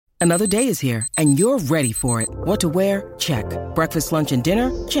Another day is here, and you're ready for it. What to wear? Check. Breakfast, lunch, and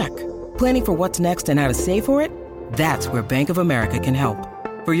dinner? Check. Planning for what's next and how to save for it? That's where Bank of America can help.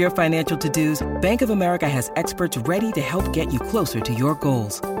 For your financial to-dos, Bank of America has experts ready to help get you closer to your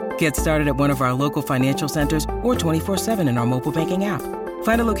goals. Get started at one of our local financial centers or 24/7 in our mobile banking app.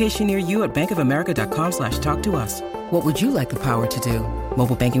 Find a location near you at bankofamerica.com/talktous. What would you like the power to do?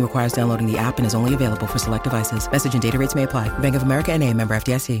 Mobile banking requires downloading the app and is only available for select devices. Message and data rates may apply. Bank of America N.A., member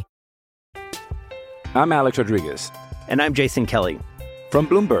FDIC. I'm Alex Rodriguez. And I'm Jason Kelly. From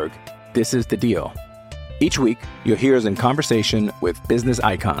Bloomberg, this is The Deal. Each week, you'll hear us in conversation with business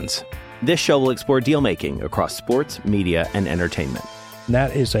icons. This show will explore deal-making across sports, media, and entertainment.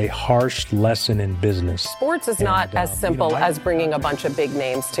 That is a harsh lesson in business. Sports is not as simple as bringing a bunch of big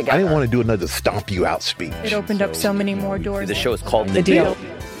names together. I didn't want to do another stomp you out speech. It opened up so many more doors. The show is called The Deal.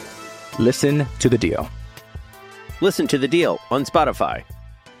 Listen to The Deal. Listen to The Deal on Spotify.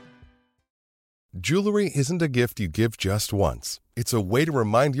 Jewelry isn't a gift you give just once. It's a way to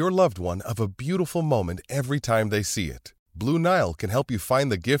remind your loved one of a beautiful moment every time they see it. Blue Nile can help you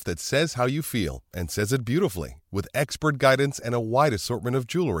find the gift that says how you feel and says it beautifully, with expert guidance and a wide assortment of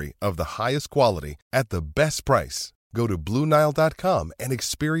jewelry of the highest quality at the best price. Go to BlueNile.com and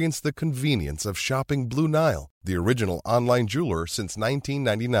experience the convenience of shopping Blue Nile, the original online jeweler since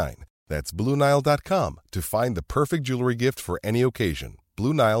 1999. That's BlueNile.com to find the perfect jewelry gift for any occasion.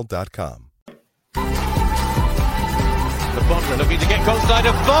 BlueNile.com. Lafondra looking to get Considine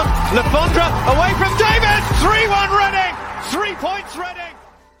of Font. Lafondra away from David. 3-1 Reading. 3 points Reading.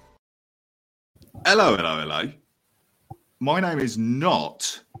 Hello. My name is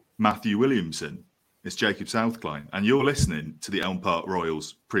not Matthew Williamson. It's Jacob Southcline, and you're listening to the Elm Park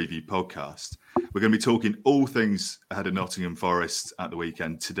Royals preview podcast. We're going to be talking all things ahead of Nottingham Forest at the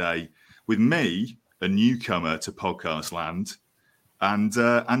weekend today with me, a newcomer to podcast land, and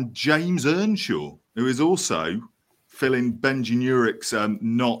James Earnshaw, who is also filling Benji Nurick's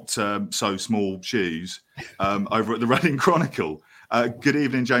not so small shoes over at the Reading Chronicle. Good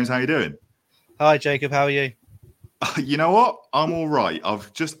evening, James. How are you doing? Hi, Jacob. How are you? You know what? I'm all right. I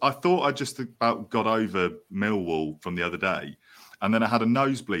thought I just about got over Millwall from the other day, and then I had a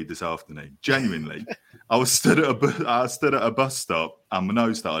nosebleed this afternoon. Genuinely, I was stood at a bus stop, and my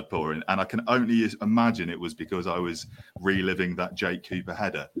nose started pouring, and I can only imagine it was because I was reliving that Jake Cooper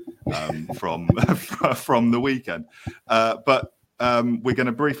header from the weekend. But we're going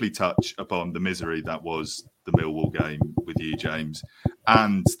to briefly touch upon the misery that was the Millwall game with you, James,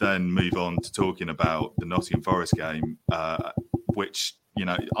 and then move on to talking about the Nottingham Forest game, which, you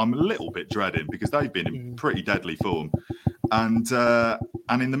know, I'm a little bit dreading because they've been in pretty deadly form. And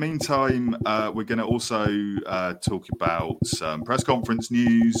in the meantime, we're going to also talk about some press conference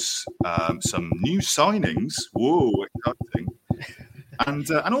news, some new signings. Whoa, exciting.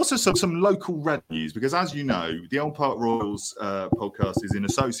 And also some local red news, because as you know, the Elm Park Royals podcast is in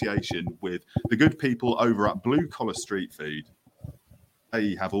association with the good people over at Blue Collar Street Food.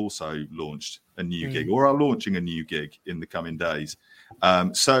 They have also launched a new gig, or are launching a new gig in the coming days.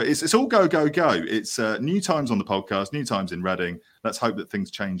 So it's all go. It's new times on the podcast, new times in Reading. Let's hope that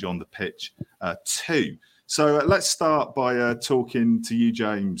things change on the pitch too. So let's start by talking to you,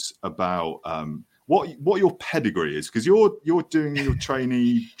 James, about what your pedigree is, because you're doing your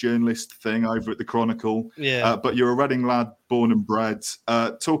trainee journalist thing over at the Chronicle. Yeah. But you're a Reading lad, born and bred.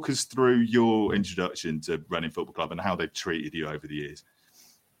 Talk us through your introduction to Reading Football Club and how they've treated you over the years.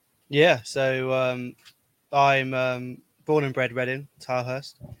 Yeah, so I'm born and bred Reading,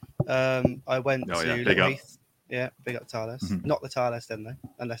 Tilehurst. I went to Leith. Yeah, big up Tilehurst. Mm-hmm. Not the Tilehurst end though,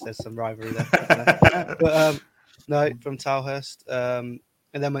 unless there's some rivalry there. But no, from Tilehurst.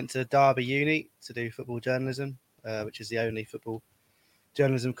 And then went to Derby Uni to do football journalism, which is the only football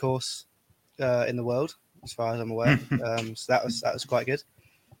journalism course in the world, as far as I'm aware. So that was quite good.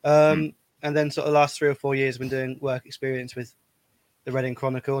 And then sort of the last 3 or 4 years, I've been doing work experience with the Reading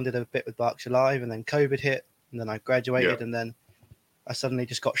Chronicle and did a bit with Berkshire Live, and then COVID hit, and then I graduated, and then I suddenly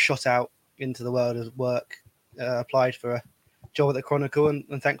just got shot out into the world of work, applied for a job at the Chronicle,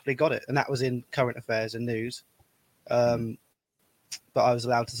 and thankfully got it. And that was in current affairs and news. But I was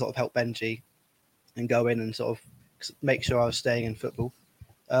allowed to sort of help Benji and go in and sort of make sure I was staying in football.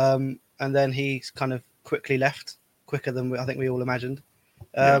 And then he kind of quickly left, quicker than I think we all imagined.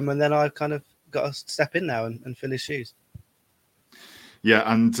 And then I've kind of got to step in now and fill his shoes. Yeah,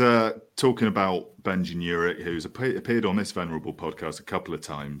 and talking about Benji Nurick, who's appeared on this venerable podcast a couple of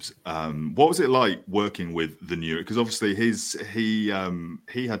times, what was it like working with the Nurick? Because obviously he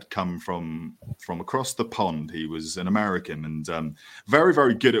had come from across the pond. He was an American and very,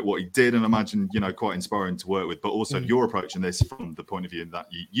 very good at what he did, and I imagine quite inspiring to work with. But also, you're approaching this from the point of view that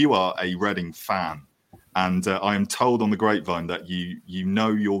you are a Reading fan, and I am told on the grapevine that you know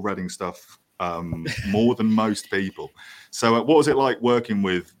your Reading stuff more than most people. So what was it like working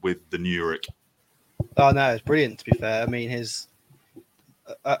with the Nurick? Oh, no, it's brilliant, to be fair. I mean,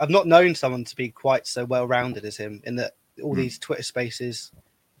 I've not known someone to be quite so well-rounded as him, in that all these Twitter spaces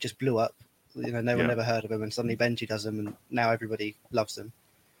just blew up. No one ever heard of him, and suddenly Benji does them, and now everybody loves him.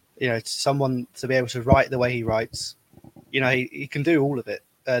 Someone to be able to write the way he writes, he can do all of it.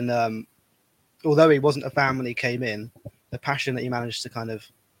 And although he wasn't a fan when he came in, the passion that he managed to kind of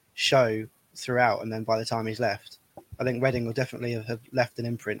show throughout, and then by the time he's left, I think Reading will definitely have left an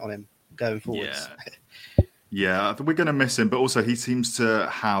imprint on him going forwards. Yeah, we're going to miss him, but also he seems to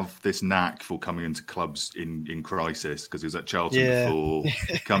have this knack for coming into clubs in crisis, because he was at Charlton before,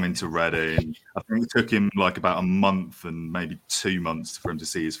 coming to Reading. I think it took him like about a month and maybe 2 months for him to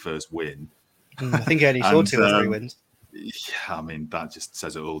see his first win. I think he only saw 2 or 3 wins. Yeah, I mean, that just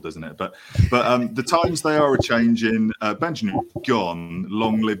says it all, doesn't it? But the times they are changing. Benjamin gone,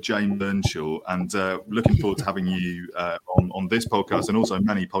 long live James Earnshaw, and looking forward to having you on this podcast and also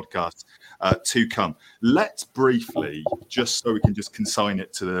many podcasts to come. Let's briefly, just so we can just consign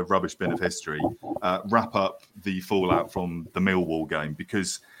it to the rubbish bin of history, wrap up the fallout from the Millwall game,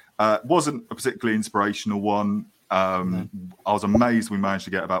 because it wasn't a particularly inspirational one. I was amazed we managed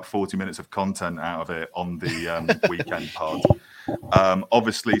to get about 40 minutes of content out of it on the weekend pod.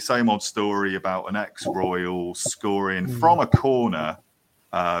 Obviously, same old story about an ex-Royal scoring from a corner.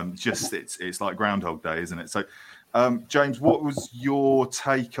 It's like Groundhog Day, isn't it? So, James, what was your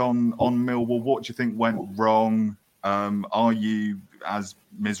take on Millwall? What do you think went wrong? Are you as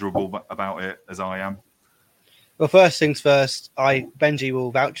miserable about it as I am? Well, first things first, Benji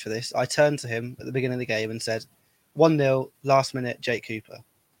will vouch for this. I turned to him at the beginning of the game and said, 1-0, last minute, Jake Cooper.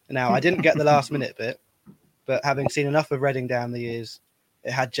 Now, I didn't get the last minute bit, but having seen enough of Reading down the years,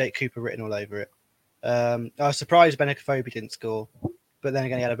 it had Jake Cooper written all over it. I was surprised Benik Afobe didn't score, but then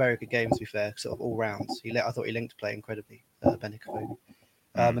again, he had a very good game, to be fair, sort of all rounds. I thought he linked play incredibly, Benik Afobe.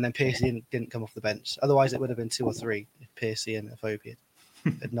 And then Piercy didn't come off the bench. Otherwise, it would have been 2 or 3 if Piercy and Afobe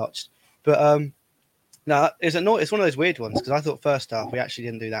had notched. But no, it's one of those weird ones, because I thought first half we actually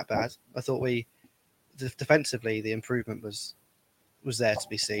didn't do that bad. I thought defensively, the improvement was there to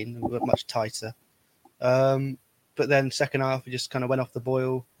be seen. We were much tighter. But then second half, we just kind of went off the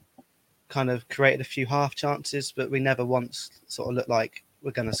boil, kind of created a few half chances, but we never once sort of looked like we're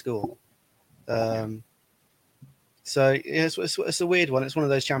going to score. So it's a weird one. It's one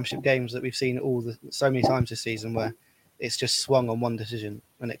of those championship games that we've seen so many times this season, where it's just swung on one decision,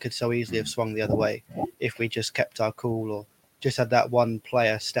 and it could so easily have swung the other way if we just kept our cool or just had that one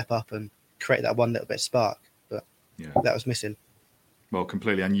player step up and create that one little bit of spark. But that was missing. Well,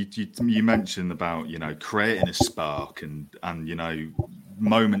 completely. And you mentioned about creating a spark and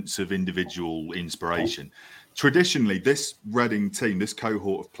moments of individual inspiration. Traditionally, this Reading team, this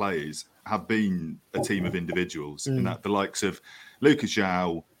cohort of players, have been a team of individuals, in that the likes of Lucas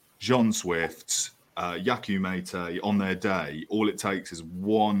João, John Swift, Yaku Mate, on their day, all it takes is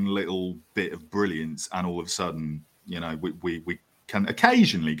one little bit of brilliance, and all of a sudden, we can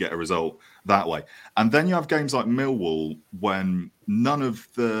occasionally get a result that way. And then you have games like Millwall, when none of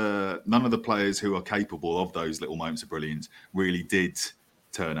the players who are capable of those little moments of brilliance really did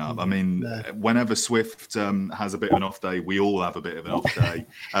turn up. I mean, whenever Swift has a bit of an off day, we all have a bit of an off day.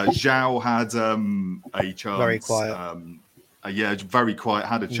 João had a chance. Very quiet. Very quiet,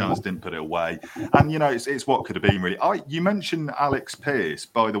 had a chance, didn't put it away. And, it's what could have been, really. You mentioned Alex Pearce,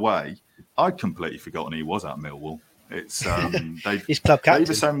 by the way. I'd completely forgotten he was at Millwall. It's he's club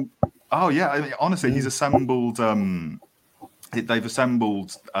captain. Honestly, he's assembled. They've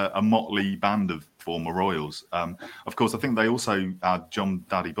assembled a motley band of former Royals. Of course, I think they also had John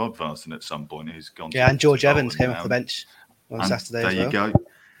Daddy Bodvarsson at some point, who's gone. Yeah, and George Evans came off the bench on Saturday. There you go.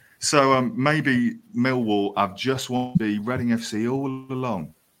 So maybe Millwall have just wanted to be Reading FC all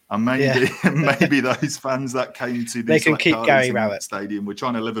along. And maybe those fans that came to they can keep Gary Rowett Stadium, we're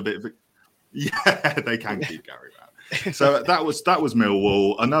trying to live a bit of it. Yeah, they can keep Gary Rowett. So that was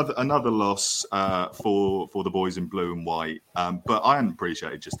Millwall. Another loss for the boys in blue and white. But I hadn't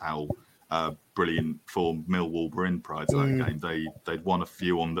appreciated just how brilliant form Millwall were in prior to that game. They'd won a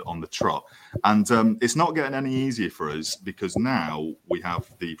few on the trot, and it's not getting any easier for us, because now we have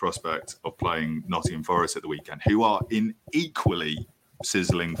the prospect of playing Nottingham Forest at the weekend, who are in equally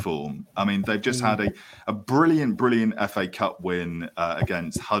sizzling form. I mean, they've just had a brilliant FA Cup win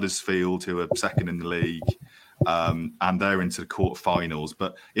against Huddersfield, who are second in the league, and they're into the quarterfinals.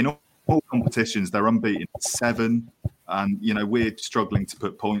 But in all competitions, they're unbeaten 7. And, we're struggling to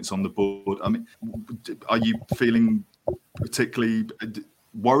put points on the board. I mean, are you feeling particularly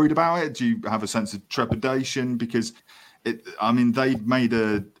worried about it? Do you have a sense of trepidation? Because, they've made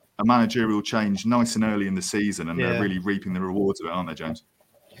a managerial change nice and early in the season, and they're really reaping the rewards of it, aren't they, James?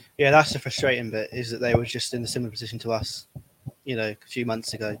 Yeah, that's the frustrating bit, is that they were just in a similar position to us, a few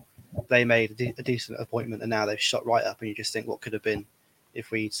months ago. They made a decent appointment, and now they've shot right up, and you just think, what could have been if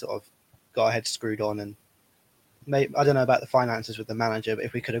we sort of got our heads screwed on. And maybe, I don't know about the finances with the manager, but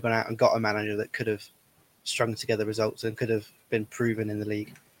if we could have gone out and got a manager that could have strung together results and could have been proven in the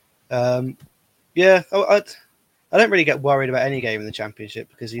league. I don't really get worried about any game in the Championship,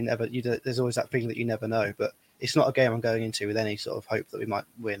 because there's always that feeling that you never know. But it's not a game I'm going into with any sort of hope that we might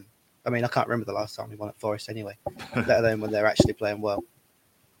win. I mean, I can't remember the last time we won at Forest anyway, let alone when they're actually playing well.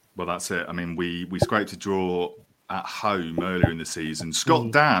 Well, that's it. I mean, we scraped a draw at home earlier in the season.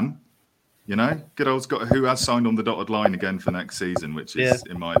 Scott Dan, good old Scott, who has signed on the dotted line again for next season, which is,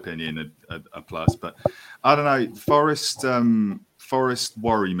 in my opinion, a plus. But I don't know, Forest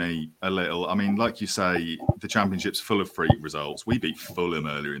worry me a little. I mean, like you say, the Championship's full of freak results. We beat Fulham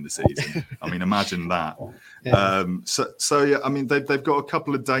earlier in the season. I mean, imagine that. Yeah. I mean, they've got a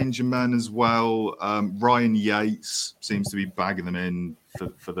couple of danger men as well. Ryan Yates seems to be bagging them in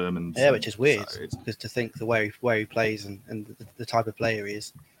for them, and which is weird, because to think the way he plays and the type of player he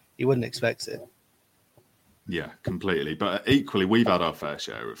is, you wouldn't expect it. Yeah, completely. But equally, we've had our fair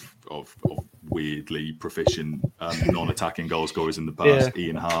share of weirdly proficient non-attacking goal scorers in the past.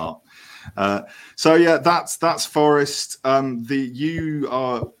 Ian Hart. That's Forest. You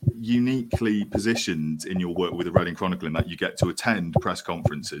are uniquely positioned in your work with the Reading Chronicle in that you get to attend press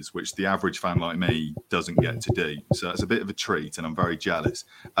conferences, which the average fan like me doesn't get to do. So it's a bit of a treat, and I'm very jealous.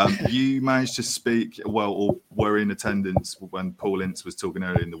 You managed to speak or were in attendance when Paul Ince was talking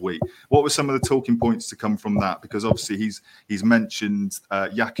earlier in the week. What were some of the talking points to come from that? Because obviously he's mentioned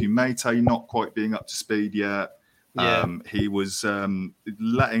Yakou Meite not quite being up to speed yet. He was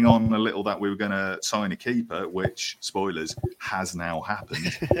letting on a little that we were going to sign a keeper, which, spoilers, has now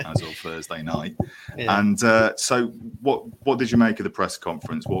happened as of Thursday night. And so what did you make of the press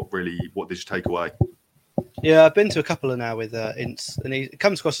conference? What did you take away? Yeah, I've been to a couple of now with Ince, and he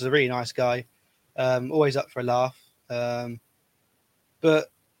comes across as a really nice guy, always up for a laugh.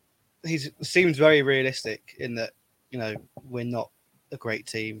 But he seems very realistic in that, we're not a great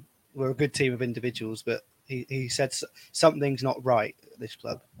team. We're a good team of individuals, but he said something's not right at this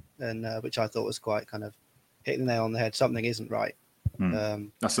club, and which I thought was quite kind of hitting the nail on the head. Something isn't right. That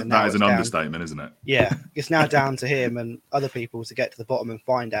is an understatement, isn't it? Yeah, it's now down to him and other people to get to the bottom and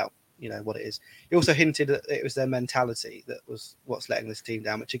find out, what it is. He also hinted that it was their mentality that was what's letting this team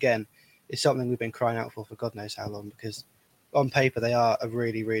down, which again is something we've been crying out for God knows how long. Because on paper they are a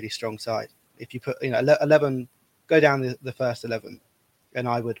really, really strong side. If you put 11, go down the first 11, and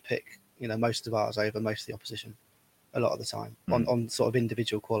I would pick most of ours over most of the opposition a lot of the time on sort of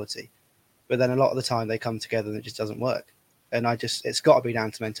individual quality. But then a lot of the time they come together and it just doesn't work. And it's got to be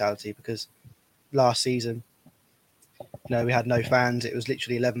down to mentality, because last season, we had no fans. It was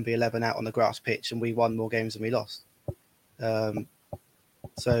literally 11v11 out on the grass pitch, and we won more games than we lost.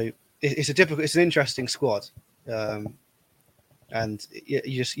 So it's an interesting squad. And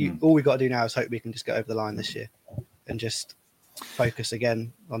all we've got to do now is hope we can just get over the line this year and just focus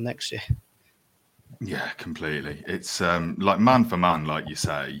again on next year. Yeah, completely. It's like man for man, like you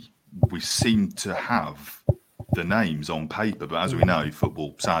say, we seem to have the names on paper, but as we know,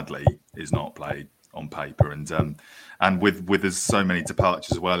 football sadly is not played on paper, and with there's so many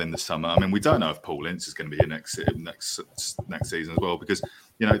departures as well in the summer. I mean, we don't know if Paul Ince is going to be here next season as well, because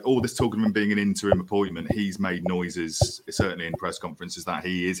all this talk of him being an interim appointment, he's made noises certainly in press conferences that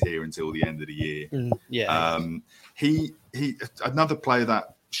he is here until the end of the year. He another player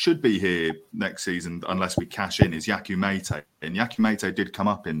that should be here next season unless we cash in is Yakou Meite, and Yakou Meite did come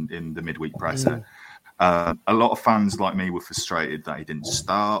up in the midweek presser. A lot of fans like me were frustrated that he didn't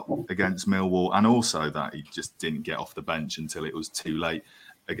start against Millwall, and also that he just didn't get off the bench until it was too late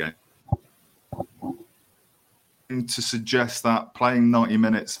again. To suggest that playing 90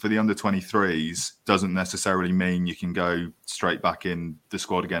 minutes for the under-23s doesn't necessarily mean you can go straight back in the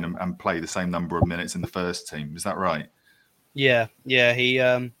squad again and play the same number of minutes in the first team. Is that right? Yeah.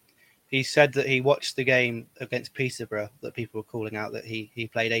 He said that he watched the game against Peterborough, that people were calling out that he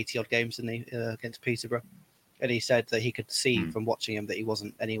played 80-odd games against Peterborough. And he said that he could see from watching him that he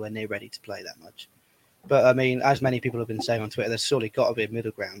wasn't anywhere near ready to play that much. But I mean, as many people have been saying on Twitter, there's surely got to be a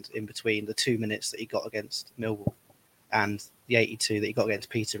middle ground in between the 2 minutes that he got against Millwall and the 82 that he got against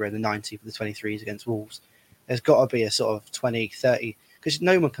Peterborough and the 90 for the 23s against Wolves. There's got to be a sort of 20, 30, because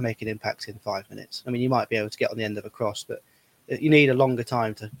no one can make an impact in 5 minutes. I mean, you might be able to get on the end of a cross, but you need a longer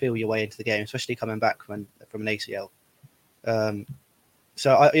time to feel your way into the game, especially coming back from an ACL.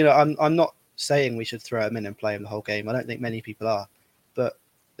 So I'm not saying we should throw him in and play him the whole game. I don't think many people are, but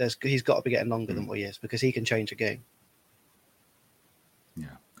he's got to be getting longer than what he is, because he can change a game.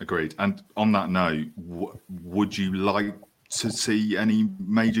 Yeah, agreed. And on that note, would you like to see any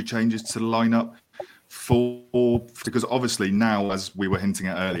major changes to the lineup? Because obviously now, as we were hinting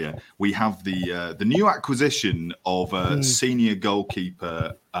at earlier, we have the new acquisition of senior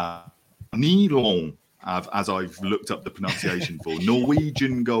goalkeeper Nylund, as I've looked up the pronunciation for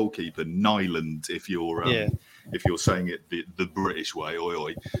Norwegian goalkeeper Nyland, if you're saying it the British way,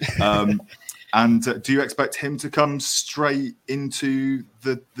 oi. And do you expect him to come straight into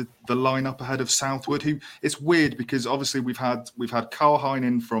the lineup ahead of Southwood? Who, it's weird because obviously we've had Carl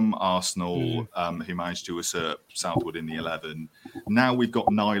Heinen from Arsenal, who managed to usurp Southwood in the 11. Now we've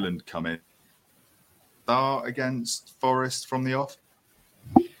got Nyland coming. Start against Forest from the off.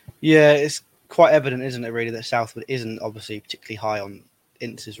 Yeah, it's quite evident, isn't it, really, that Southwood isn't obviously particularly high on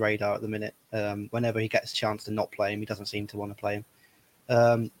Ince's radar at the minute. Whenever he gets a chance to not play him, he doesn't seem to want to play him.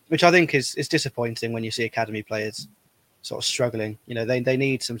 Which I think is disappointing when you see academy players sort of struggling. You know, they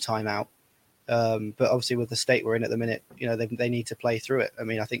need some time out. But obviously with the state we're in at the minute, you know, they need to play through it. I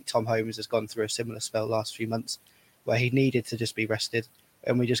mean, I think Tom Holmes has gone through a similar spell last few months where he needed to just be rested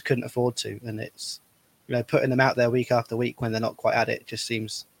and we just couldn't afford to. And it's, you know, putting them out there week after week when they're not quite at it just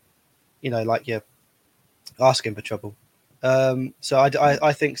seems, you know, like you're asking for trouble. So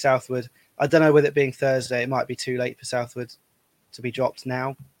I think Southwood, I don't know, with it being Thursday, it might be too late for Southwood to be dropped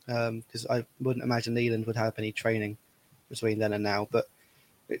now, because I wouldn't imagine Leland would have any training between then and now. But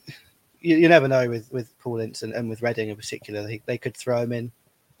you never know with Paul Ince and with Reading in particular. They could throw him in.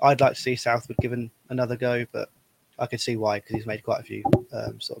 I'd like to see Southwood given another go, but I could see why, because he's made quite a few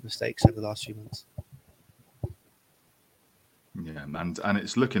sort of mistakes over the last few months. Yeah, and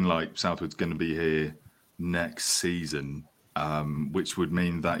it's looking like Southwood's going to be here next season. Which would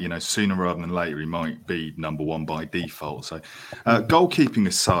mean that, you know, sooner rather than later he might be number one by default. So, goalkeeping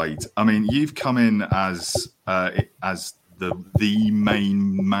aside, I mean, you've come in as the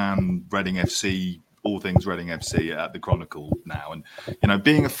main man, Reading FC, all things Reading FC at the Chronicle now, and you know,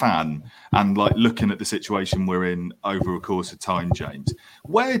 being a fan and like looking at the situation we're in over a course of time, James,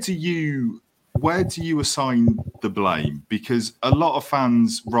 where do you assign the blame? Because a lot of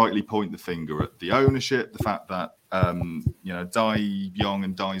fans rightly point the finger at the ownership, the fact that you know, Dai Yong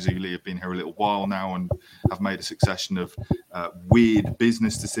and Dai Zhu Li have been here a little while now and have made a succession of weird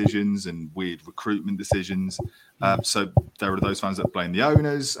business decisions and weird recruitment decisions. So there are those fans that blame the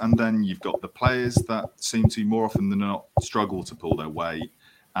owners, and then you've got the players that seem to more often than not struggle to pull their weight.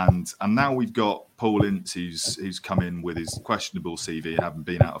 And now we've got Paul Ince, who's come in with his questionable CV and having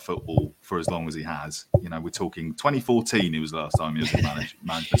been out of football for as long as he has. You know, we're talking 2014. It was the last time he was a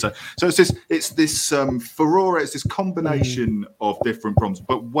manager. So it's this furore. It's this combination of different problems.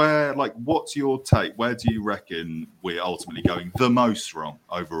 But what's your take? Where do you reckon we're ultimately going the most wrong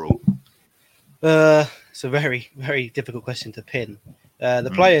overall? It's a very, very difficult question to pin.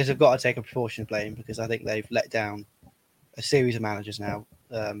 The players have got to take a proportion of blame, because I think they've let down a series of managers now.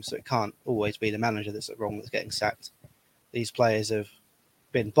 So it can't always be the manager that's wrong that's getting sacked. These players have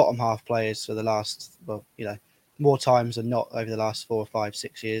been bottom half players for the last, more times than not over the last 4 or 5,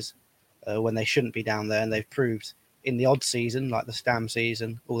 6 years, when they shouldn't be down there. And they've proved in the odd season, like the Stam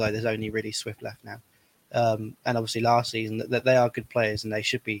season, although there's only really Swift left now, and obviously last season, that they are good players and they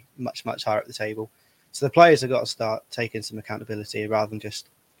should be much, much higher at the table. So the players have got to start taking some accountability rather than just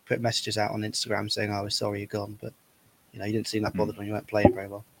put messages out on Instagram saying, "Oh, we're sorry you're gone," but you know, you didn't seem that bothered when you weren't playing very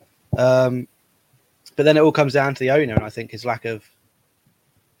well. But then it all comes down to the owner, and I think his lack of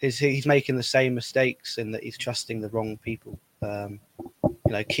he's making the same mistakes in that he's trusting the wrong people.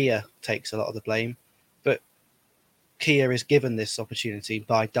 Kia takes a lot of the blame, but Kia is given this opportunity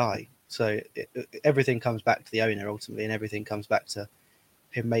by Dai. So everything comes back to the owner ultimately, and everything comes back to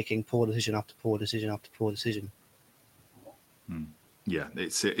him making poor decision after poor decision after poor decision. Yeah,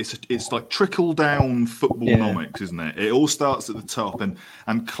 it's like trickle down footballnomics, isn't it? It all starts at the top,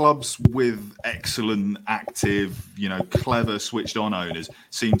 and clubs with excellent, active, clever, switched on owners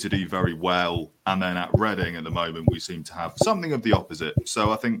seem to do very well. And then at Reading at the moment, we seem to have something of the opposite.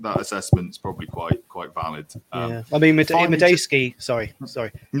 So I think that assessment's probably quite valid. I mean, Medeski. Sorry.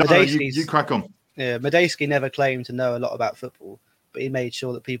 No, you crack on. Yeah, Medeski never claimed to know a lot about football, but he made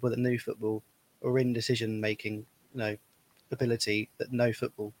sure that people that knew football or in decision making, ability that know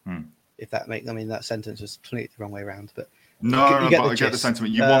football. If that that sentence was completely the wrong way around, but I get the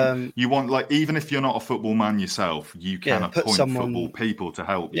sentiment. You want like, even if you're not a football man yourself, you can appoint football people to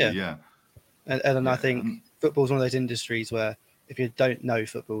help you. Yeah. And I think football is one of those industries where if you don't know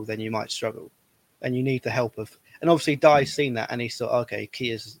football, then you might struggle, and you need the help of. And obviously, Dai's seen that, and he thought, okay,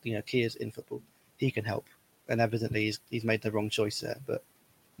 Kia's in football, he can help, and evidently he's made the wrong choice there. But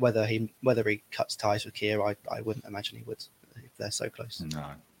whether he cuts ties with Kia, I wouldn't imagine he would if they're so close.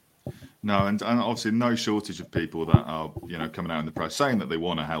 No, and obviously no shortage of people that are coming out in the press saying that they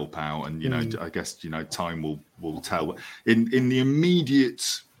want to help out, and I guess time will tell. In the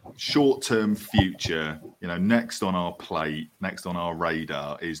immediate short-term future, next on our plate, next on our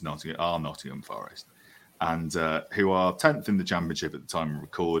radar is Nottingham Forest, and who are 10th in the Championship at the time of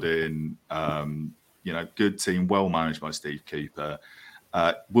recording. Good team, well managed by Steve Cooper.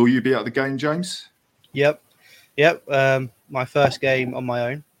 Will you be at the game, James? Yep. My first game on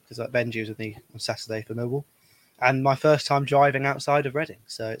my own, because Benji was with me on Saturday for Millwall, and my first time driving outside of Reading.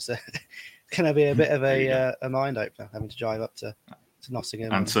 So it's going to be a bit of a mind opener, having to drive up to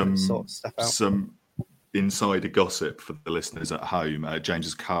Nottingham and sort stuff out. Some insider gossip for the listeners at home.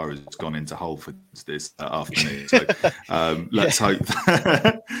 James's car has gone into Holford's this afternoon. So let's hope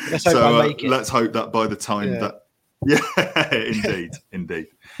that. Let's hope that by the time that. Yeah, indeed.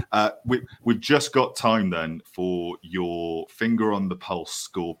 We've just got time then for your finger on the pulse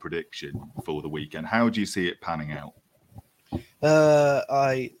score prediction for the weekend. How do you see it panning out?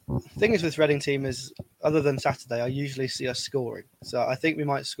 I thing is with Reading team is, other than Saturday, I usually see us scoring. So I think we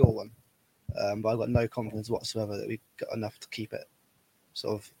might score one, but I've got no confidence whatsoever that we've got enough to keep it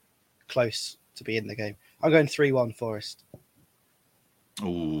sort of close to be in the game. I'm going 3-1 Forest.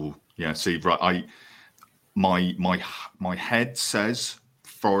 Oh yeah, see, right. My head says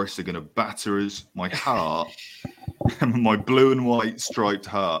Forest are going to batter us. My heart, my blue and white striped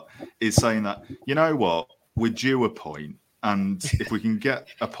heart, is saying that, you know what, we're due a point, and if we can get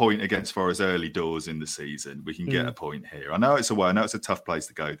a point against Forest early doors in the season, we can get a point here. I know it's away. I know it's a tough place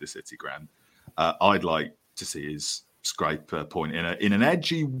to go, the City Ground. I'd like to see us scrape a point in an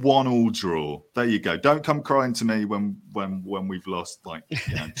edgy 1-1 draw. There you go. Don't come crying to me when we've lost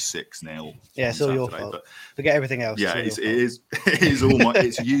 6-0. Yeah, it's all your fault. But forget everything else. Yeah, it is all my.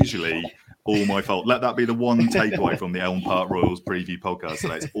 It's usually all my fault. Let that be the one takeaway from the Elm Park Royals preview podcast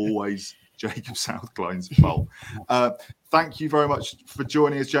today. It's always Jacob Southcline's fault. Thank you very much for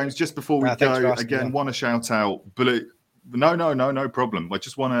joining us, James. Just before we go, again, want to shout out Blue. No problem. I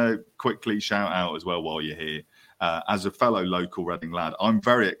just want to quickly shout out as well while you're here. As a fellow local Reading lad, I'm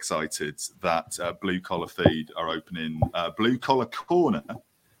very excited that Blue Collar Feed are opening Blue Collar Corner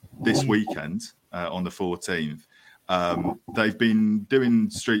this weekend on the 14th. They've been doing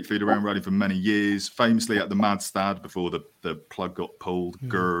street food around Reading for many years, famously at the Mad Stad before the plug got pulled.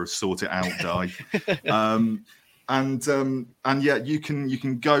 Grr, sort it out, die. And yet you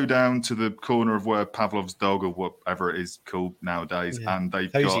can go down to the corner of where Pavlov's dog or whatever it is called nowadays, and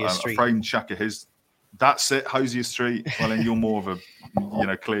they've got a framed shack of his. That's it, Hosier Street. Well, then you're more of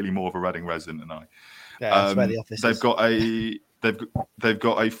a, clearly more of a Reading resident than I. Yeah, that's where the office is. They've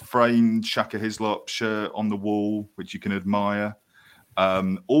got a framed Shaka Hislop shirt on the wall, which you can admire.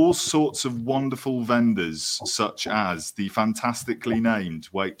 All sorts of wonderful vendors, such as the fantastically named,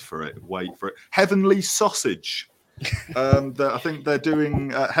 wait for it, Heavenly Sausage. I think they're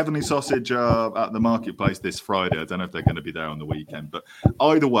doing Heavenly Sausage at the marketplace this Friday. I don't know if they're going to be there on the weekend, but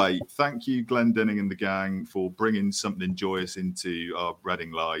either way, thank you, Glenn Denning and the gang, for bringing something joyous into our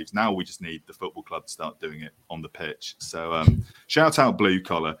Reading lives. Now we just need the football club to start doing it on the pitch. So shout out Blue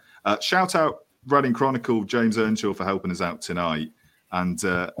Collar, shout out Reading Chronicle, James Earnshaw, for helping us out tonight, and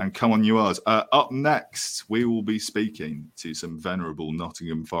come on, you ours. Up next, we will be speaking to some venerable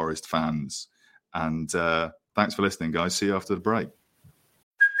Nottingham Forest fans, and thanks for listening, guys. See you after the break.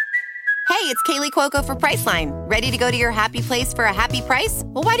 Hey, it's Kaylee Cuoco for Priceline. Ready to go to your happy place for a happy price?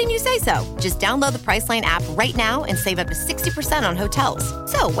 Well, why didn't you say so? Just download the Priceline app right now and save up to 60% on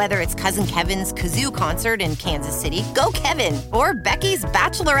hotels. So whether it's Cousin Kevin's Kazoo Concert in Kansas City, go Kevin, or Becky's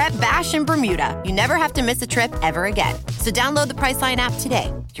Bachelorette Bash in Bermuda, you never have to miss a trip ever again. So download the Priceline app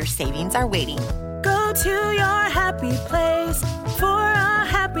today. Your savings are waiting. Go to your happy place for a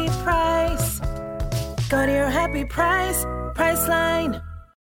happy price. Go to your happy price, Priceline.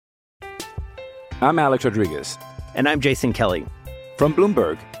 I'm Alex Rodriguez. And I'm Jason Kelly. From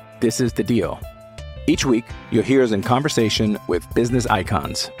Bloomberg, this is The Deal. Each week, you'll hear us in conversation with business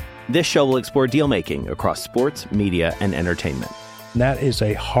icons. This show will explore deal-making across sports, media, and entertainment. And that is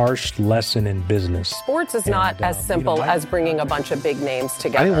a harsh lesson in business. Sports is not as simple as bringing a bunch of big names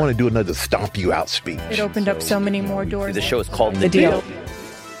together. I didn't want to do another stomp you out speech. It opened up so many more doors. The show is called The Deal.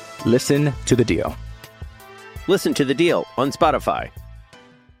 Listen to The Deal. Listen to The Deal on Spotify.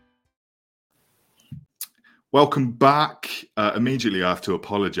 Welcome back. Immediately I have to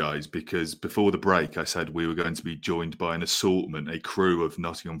apologise because before the break I said we were going to be joined by an assortment, a crew of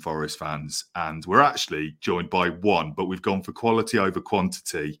Nottingham Forest fans, and we're actually joined by one, but we've gone for quality over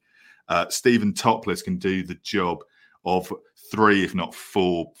quantity. Stephen Topless can do the job of 3, if not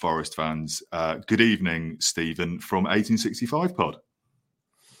 4 Forest fans. Good evening, Stephen, from 1865 Pod.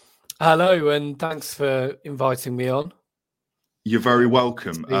 Hello, and thanks for inviting me on. You're very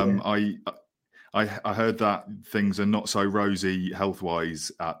welcome. I heard that things are not so rosy health-wise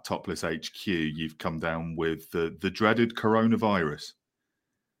at Topless HQ. You've come down with the dreaded coronavirus.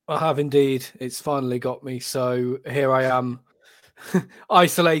 I have indeed. It's finally got me. So here I am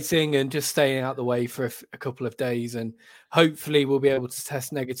isolating and just staying out the way for a couple of days. And hopefully we'll be able to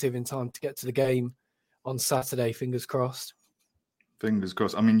test negative in time to get to the game on Saturday. Fingers crossed. Fingers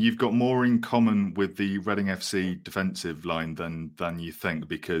crossed. I mean, you've got more in common with the Reading FC defensive line than you think,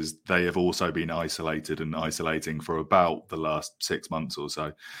 because they have also been isolated and isolating for about the last 6 months or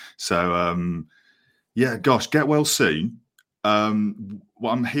so. So, yeah, gosh, get well soon.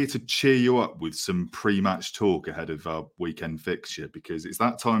 Well, I'm here to cheer you up with some pre-match talk ahead of our weekend fixture, because it's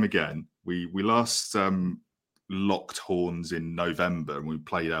that time again. We last locked horns in November and we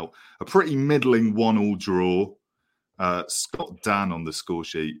played out a pretty middling 1-1 draw. Scott Dan on the score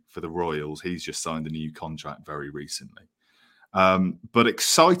sheet for the Royals. He's just signed a new contract very recently. But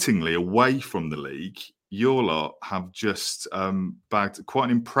excitingly, away from the league, your lot have just bagged quite an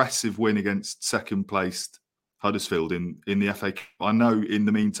impressive win against second-placed Huddersfield in the FA Cup. I know in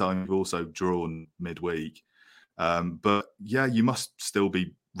the meantime you've also drawn midweek. But yeah, you must still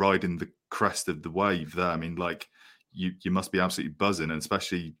be riding the crest of the wave there. I mean, like, you must be absolutely buzzing, and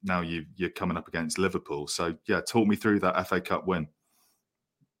especially now you're coming up against Liverpool. So, yeah, talk me through that FA Cup win.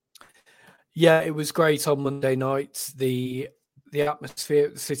 Yeah, it was great on Monday night. The atmosphere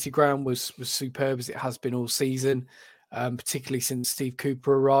at the City Ground was superb, as it has been all season, particularly since Steve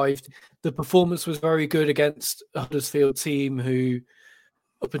Cooper arrived. The performance was very good against a Huddersfield team who,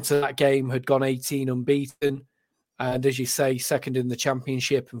 up until that game, had gone 18 unbeaten. And as you say, second in the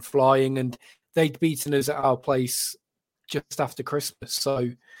Championship and flying. And they'd beaten us at our place just after Christmas. So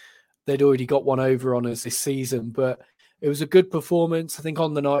they'd already got one over on us this season. But it was a good performance. I think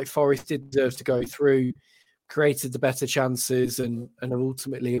on the night, Forest did deserve to go through, created the better chances, and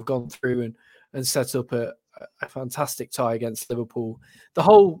ultimately have gone through and set up a fantastic tie against Liverpool. The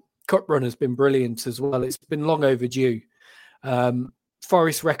whole cup run has been brilliant as well. It's been long overdue.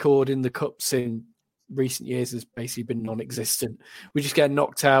 Forest's record in the cups in recent years has basically been non-existent. We just get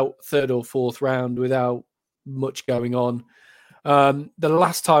knocked out third or fourth round without much going on. The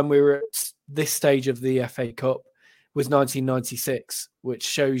last time we were at this stage of the FA Cup was 1996, which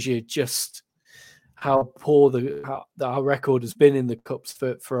shows you just how poor our record has been in the cups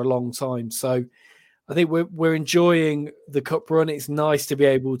for a long time. So I think we're enjoying the cup run. It's nice to be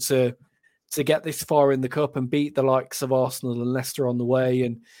able to get this far in the cup and beat the likes of Arsenal and Leicester on the way,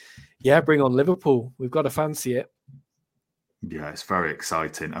 and yeah, bring on Liverpool. We've got to fancy it. Yeah, it's very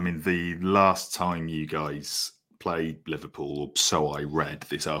exciting. I mean, the last time you guys played Liverpool, or so I read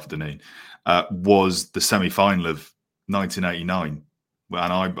this afternoon, was the semi-final of 1989,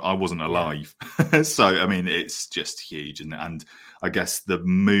 and I wasn't alive. So, I mean, it's just huge. And I guess the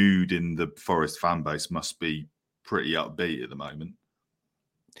mood in the Forest fan base must be pretty upbeat at the moment.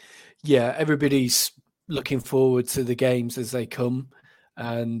 Yeah, everybody's looking forward to the games as they come.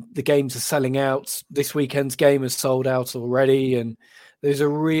 And the games are selling out. This weekend's game is sold out already, and there's a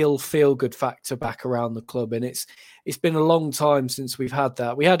real feel-good factor back around the club. And it's been a long time since we've had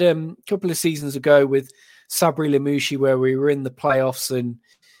that. We had a couple of seasons ago with Sabri Lamouchi, where we were in the playoffs and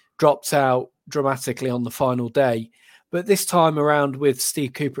dropped out dramatically on the final day. But this time around with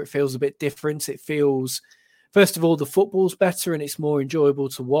Steve Cooper, it feels a bit different. It feels, first of all, the football's better and it's more enjoyable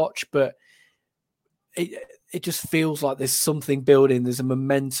to watch, but it just feels like there's something building, there's a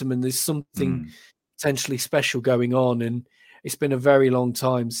momentum, and there's something potentially special going on. And it's been a very long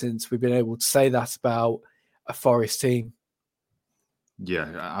time since we've been able to say that about a Forest team. Yeah,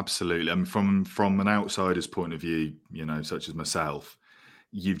 absolutely. I mean, from an outsider's point of view, you know, such as myself,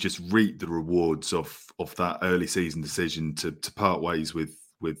 you've just reaped the rewards of that early season decision to part ways with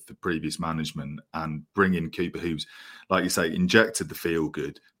the previous management and bring in Cooper, who's, like you say, injected the feel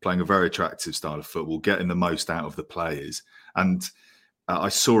good, playing a very attractive style of football, getting the most out of the players. And I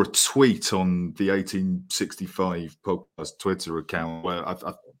saw a tweet on the 1865 podcast Twitter account where I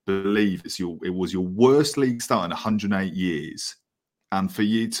believe it was your worst league start in 108 years, and for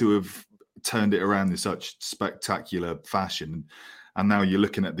you to have turned it around in such spectacular fashion, and now you're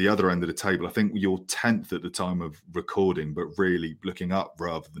looking at the other end of the table. I think you're 10th at the time of recording, but really looking up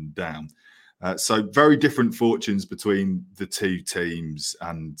rather than down. So very different fortunes between the two teams,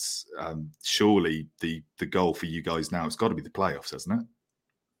 and surely the goal for you guys now, it's got to be the playoffs, hasn't it?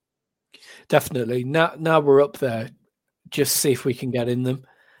 Definitely. Now we're up there. Just see if we can get in them.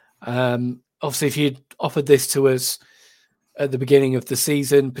 Obviously, if you'd offered this to us at the beginning of the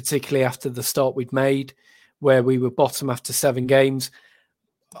season, particularly after the start we'd made, where we were bottom after 7 games,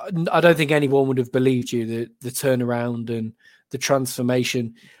 I don't think anyone would have believed you, the turnaround and the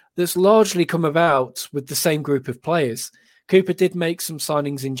transformation that's largely come about with the same group of players. Cooper did make some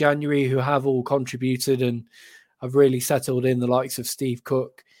signings in January who have all contributed and have really settled in, the likes of Steve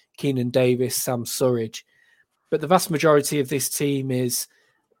Cook, Keenan Davis, Sam Surridge. But the vast majority of this team is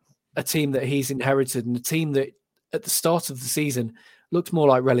a team that he's inherited, and a team that at the start of the season looked more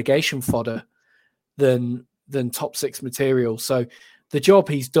like relegation fodder than top 6 material. So the job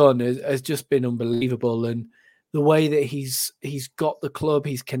he's done has just been unbelievable. And the way that he's got the club,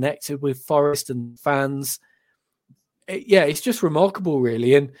 he's connected with Forest and fans. It's just remarkable,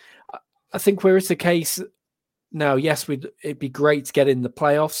 really. And I think where it's the case now, yes, it'd be great to get in the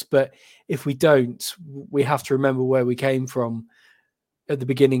playoffs, but if we don't, we have to remember where we came from at the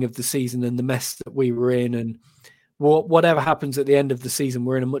beginning of the season and the mess that we were in. And whatever happens at the end of the season,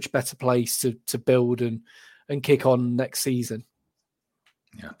 we're in a much better place to build and kick on next season.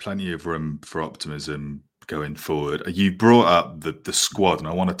 Yeah, plenty of room for optimism going forward. You brought up the squad, and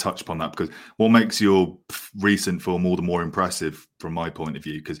I want to touch upon that because what makes your recent form all the more impressive from my point of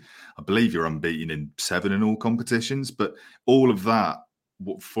view, because I believe you're unbeaten in 7 in all competitions, but all of that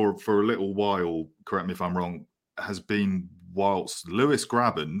for a little while, correct me if I'm wrong, has been whilst Lewis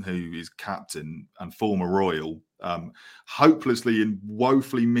Grabban, who is captain and former Royal, hopelessly and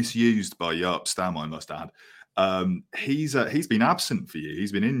woefully misused by Jaap Stam, I must add, he's been absent for you.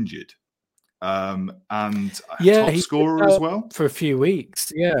 He's been injured. And top scorer as well for a few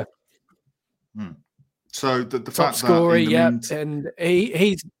weeks. Yeah. So the top fact scorer, that and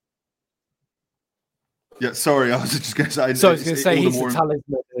he's. Yeah, sorry, I was just going to say. So I was going to say he's the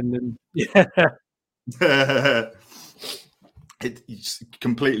talisman, and it's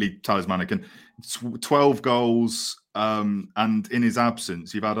completely talismanic. And 12 goals, and in his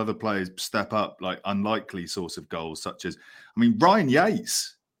absence, you've had other players step up, like unlikely source of goals, such as, Ryan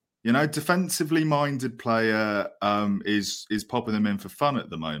Yates. Defensively minded player is popping them in for fun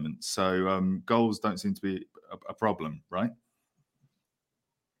at the moment. So goals don't seem to be a problem, right?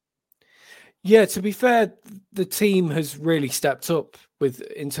 Yeah, to be fair, the team has really stepped up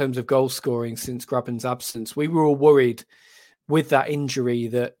in terms of goal scoring since Grabban's absence. We were all worried with that injury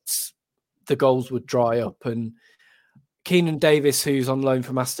that the goals would dry up. And Keenan Davis, who's on loan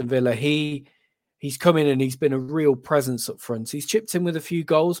from Aston Villa, he's come in and he's been a real presence up front. He's chipped in with a few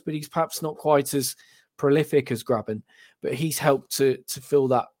goals, but he's perhaps not quite as prolific as Grabban. But he's helped to fill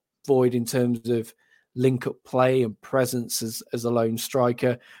that void in terms of link-up play and presence as a lone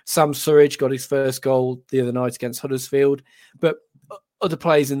striker. Sam Surridge got his first goal the other night against Huddersfield. But other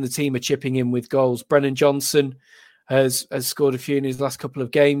players in the team are chipping in with goals. Brennan Johnson has scored a few in his last couple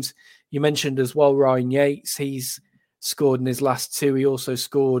of games. You mentioned as well Ryan Yates. He's scored in his last 2. He also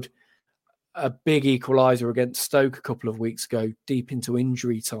scored a big equaliser against Stoke a couple of weeks ago, deep into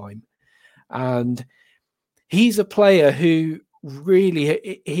injury time. And he's a player who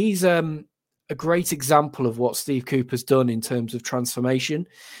really, he's a great example of what Steve Cooper's done in terms of transformation,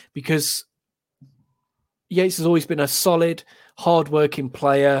 because Yates has always been a solid, hard-working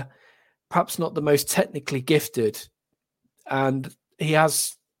player, perhaps not the most technically gifted. And he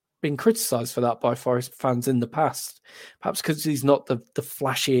has been criticised for that by Forest fans in the past, perhaps because he's not the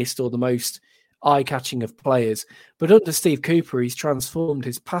flashiest or the most eye-catching of players. But under Steve Cooper, he's transformed.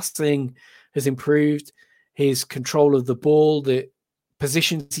 His passing has improved, his control of the ball, the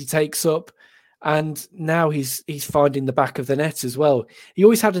positions he takes up, and now he's finding the back of the net as well. He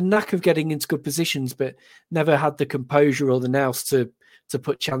always had a knack of getting into good positions, but never had the composure or the nous to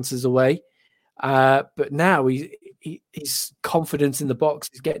put chances away. But now he's confident in the box.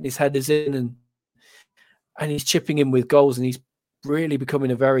 He's getting his headers in and he's chipping in with goals, and he's really becoming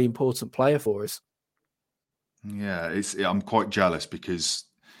a very important player for us. Yeah, I'm quite jealous because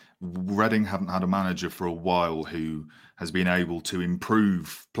Reading haven't had a manager for a while who has been able to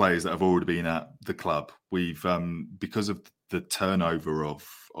improve players that have already been at the club. We've because of the turnover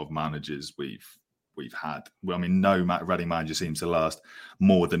of managers, we've we've had. I mean, no Reading manager seems to last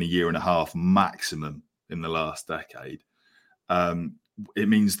more than a year and a half maximum in the last decade. It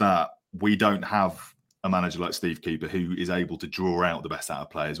means that we don't have a manager like Steve Cooper who is able to draw out the best out of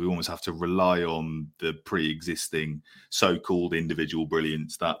players. We almost have to rely on the pre-existing so-called individual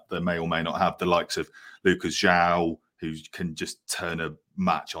brilliance that they may or may not have, the likes of Lucas João, who can just turn a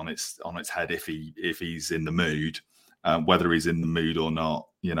match on its head if he's in the mood. Whether he's in the mood or not,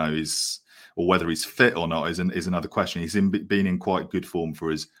 or whether he's fit or not is another question. He's been in quite good form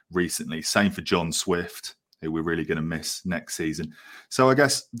for us recently. Same for John Swift, who we're really going to miss next season. So I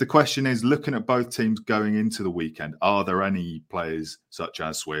guess the question is, looking at both teams going into the weekend, are there any players such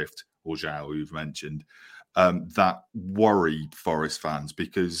as Swift or João, who you've mentioned, that worry Forest fans?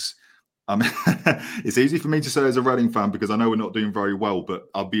 Because it's easy for me to say as a Reading fan, because I know we're not doing very well, but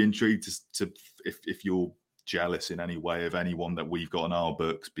I'll be intrigued to if you're jealous in any way of anyone that we've got on our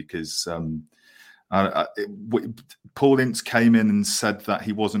books, because Paul Ince came in and said that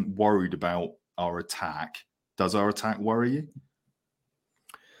he wasn't worried about our attack. Does our attack worry you?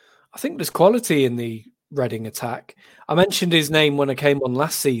 I think there's quality in the Reading attack. I mentioned his name when I came on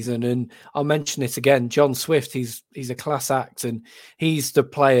last season, and I'll mention it again. John Swift, he's a class act, and he's the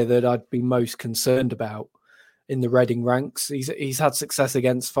player that I'd be most concerned about in the Reading ranks. He's had success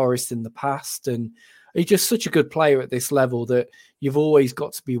against Forest in the past, and he's just such a good player at this level that you've always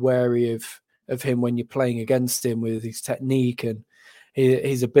got to be wary of him when you're playing against him, with his technique and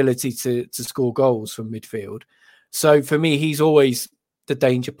his ability to score goals from midfield. So for me, he's always the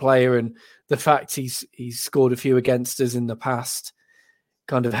danger player, and the fact he's scored a few against us in the past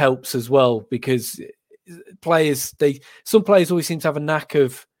kind of helps as well, because some players always seem to have a knack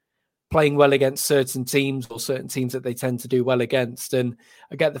of playing well against certain teams, or certain teams that they tend to do well against. And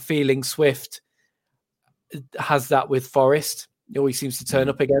I get the feeling Swift has that with Forest. He always seems to turn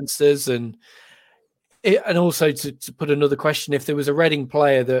up against us. And also to put another question, if there was a Reading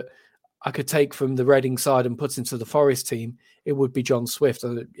player that I could take from the Reading side and put into the Forest team, it would be John Swift.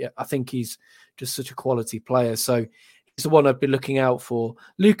 I think he's just such a quality player. So he's the one I'd be looking out for.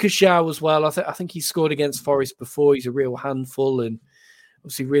 Lucas João as well. I think he's scored against Forest before. He's a real handful, and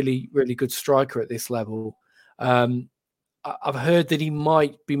obviously really, really good striker at this level. I've heard that he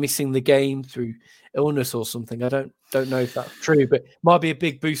might be missing the game through illness or something. I don't know if that's true, but it might be a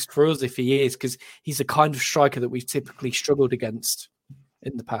big boost for us if he is, because he's the kind of striker that we've typically struggled against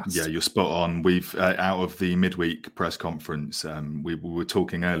in the past. Yeah, you're spot on. We've out of the midweek press conference, we were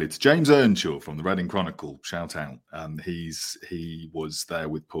talking earlier to James Earnshaw from the Reading Chronicle. Shout out. He was there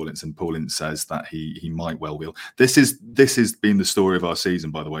with Paul Ince, and Paul Ince says that he might well be. This has been the story of our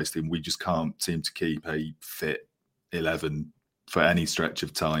season, by the way, Steve. We just can't seem to keep a fit 11 for any stretch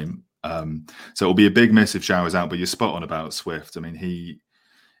of time. So it'll be a big miss if João's out, but you're spot on about Swift. I mean,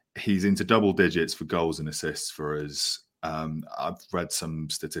 he's into double digits for goals and assists for us. I've read some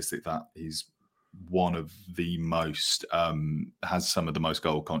statistic that he's one of the most, has some of the most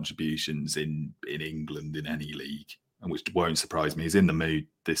goal contributions in England in any league, and which won't surprise me. He's in the mood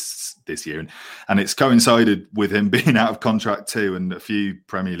this year, and it's coincided with him being out of contract too, and a few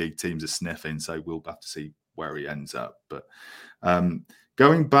Premier League teams are sniffing, so we'll have to see where he ends up. But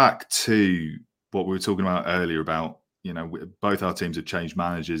going back to what we were talking about earlier about, both our teams have changed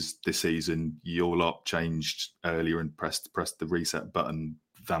managers this season. Your lot changed earlier and pressed the reset button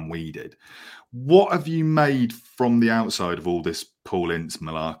than we did. What have you made from the outside of all this Paul Ince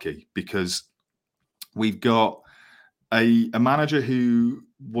malarkey? Because we've got a manager who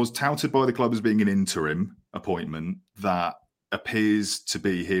was touted by the club as being an interim appointment that appears to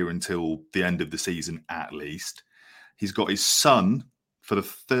be here until the end of the season at least. He's got his son for the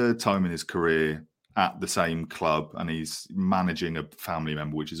third time in his career at the same club, and he's managing a family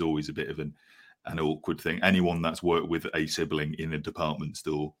member, which is always a bit of an awkward thing. Anyone that's worked with a sibling in a department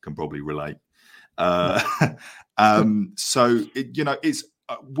store can probably relate. So it's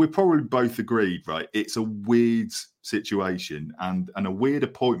we're probably both agreed, right? It's a weird situation and a weird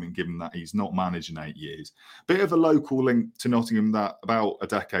appointment, given that he's not managed in 8 years. Bit of a local link to Nottingham that about a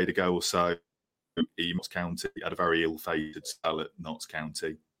decade ago or so, Notts County had a very ill-fated spell at Notts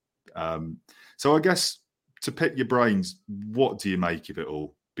County. So I guess to pick your brains, what do you make of it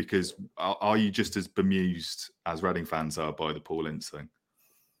all? Because are you just as bemused as Reading fans are by the Paul Ince thing?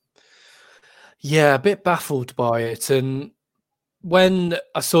 Yeah, a bit baffled by it. And when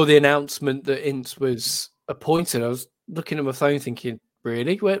I saw the announcement that Ince was appointed, I was looking at my phone thinking,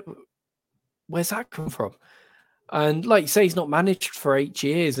 really? Where's that come from? And like you say, he's not managed for 8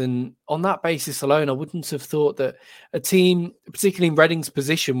 years. And on that basis alone, I wouldn't have thought that a team, particularly in Reading's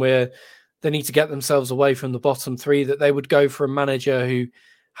position where they need to get themselves away from the bottom three, that they would go for a manager who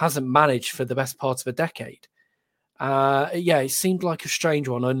hasn't managed for the best part of a decade. It seemed like a strange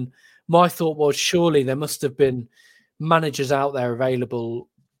one. And my thought was, surely there must have been managers out there available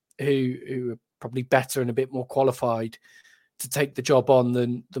who are probably better and a bit more qualified to take the job on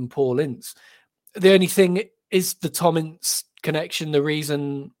than Paul Ince. The only thing is the Tom Ince connection, the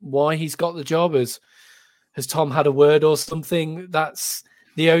reason why he's got the job. Has Tom had a word or something? That's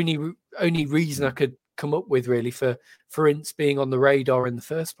the only reason I could come up with, really, for Ince being on the radar in the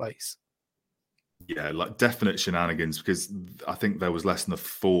first place. Yeah, like definite shenanigans, because I think there was less than a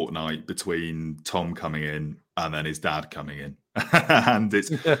fortnight between Tom coming in and then his dad coming in. And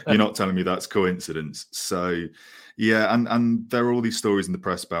you're not telling me that's coincidence. So, yeah, and there are all these stories in the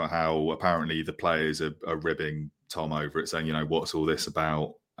press about how apparently the players are ribbing Tom over it, saying, what's all this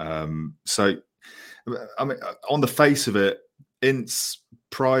about? So, I mean, on the face of it, Ince,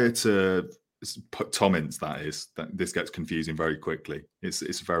 prior to Tom Ince, this gets confusing very quickly.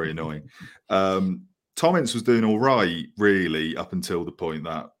 It's very annoying. Tom Ince was doing all right, really, up until the point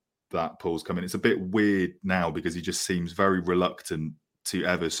that Paul's come in. It's a bit weird now because he just seems very reluctant to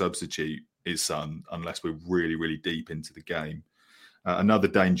ever substitute his son unless we're really, really deep into the game. Another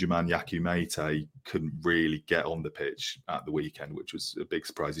danger man, Yaku Mete, couldn't really get on the pitch at the weekend, which was a big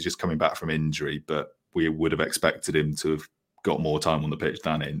surprise. He's just coming back from injury, but we would have expected him to have got more time on the pitch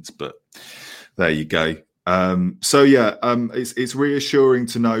than Ince. But there you go. It's reassuring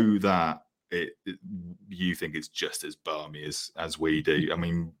to know that you think it's just as balmy as we do. I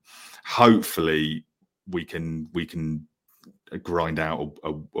mean, hopefully we can grind out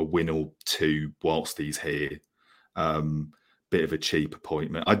a win or two whilst he's here. Bit of a cheap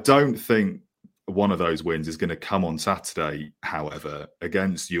appointment. I don't think one of those wins is going to come on Saturday, however,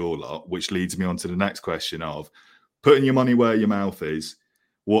 against your lot, which leads me on to the next question of putting your money where your mouth is.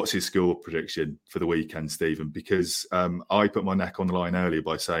 What's his score prediction for the weekend, Stephen? Because I put my neck on the line earlier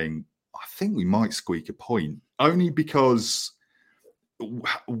by saying I think we might squeak a point, only because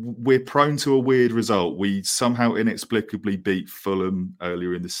we're prone to a weird result. We somehow inexplicably beat Fulham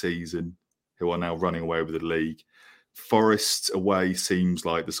earlier in the season, who are now running away with the league. Forest away seems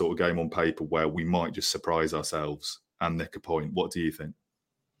like the sort of game on paper where we might just surprise ourselves and nick a point. What do you think?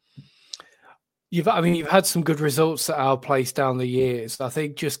 You've had some good results at our place down the years. I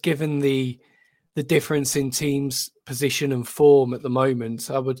think just given the difference in teams' position and form at the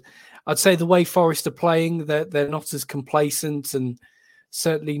moment, I'd say the way Forest are playing, they're not as complacent and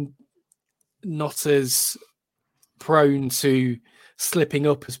certainly not as prone to slipping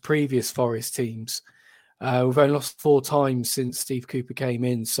up as previous Forest teams. We've only lost 4 times since Steve Cooper came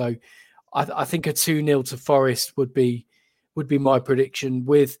in, so I think a 2-0 to Forest would be my prediction.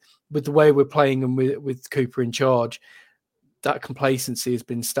 With the way we're playing and with Cooper in charge, that complacency has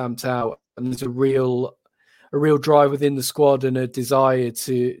been stamped out, and there's a real drive within the squad and a desire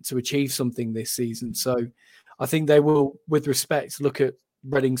to achieve something this season. So I think they will, with respect, look at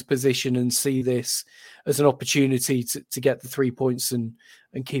Reading's position and see this as an opportunity to get the 3 points and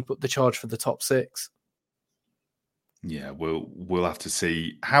keep up the charge for the top 6. Yeah, we'll have to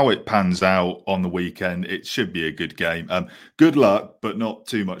see how it pans out on the weekend. It should be a good game. Good luck, but not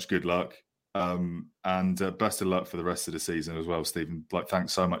too much good luck. And best of luck for the rest of the season as well, Stephen.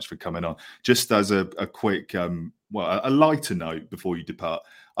 Thanks so much for coming on. Just as a quick, a lighter note before you depart,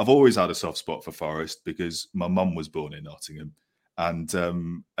 I've always had a soft spot for Forest because my mum was born in Nottingham, and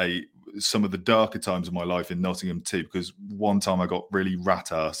some of the darker times of my life in Nottingham too, because one time I got really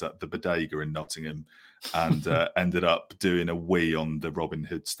rat-ass at the Bodega in Nottingham and ended up doing a wee on the Robin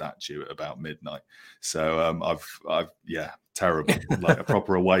Hood statue at about midnight. So I've terrible, like a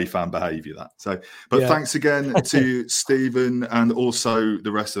proper away fan behaviour that. So, but thanks again to Stephen and also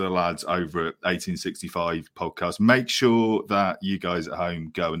the rest of the lads over at 1865 Podcast. Make sure that you guys at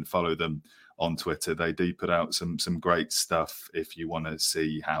home go and follow them on Twitter. They do put out some great stuff if you want to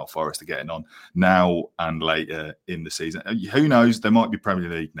see how Forest are getting on now and later in the season. Who knows? There might be Premier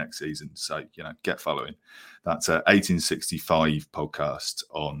League next season. So, get following. That's 1865 Podcast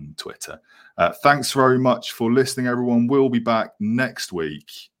on Twitter. Thanks very much for listening, everyone. We'll be back next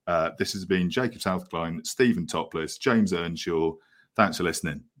week. This has been Jacob Southcline, Stephen Topless, James Earnshaw. Thanks for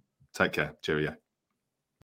listening. Take care. Cheerio.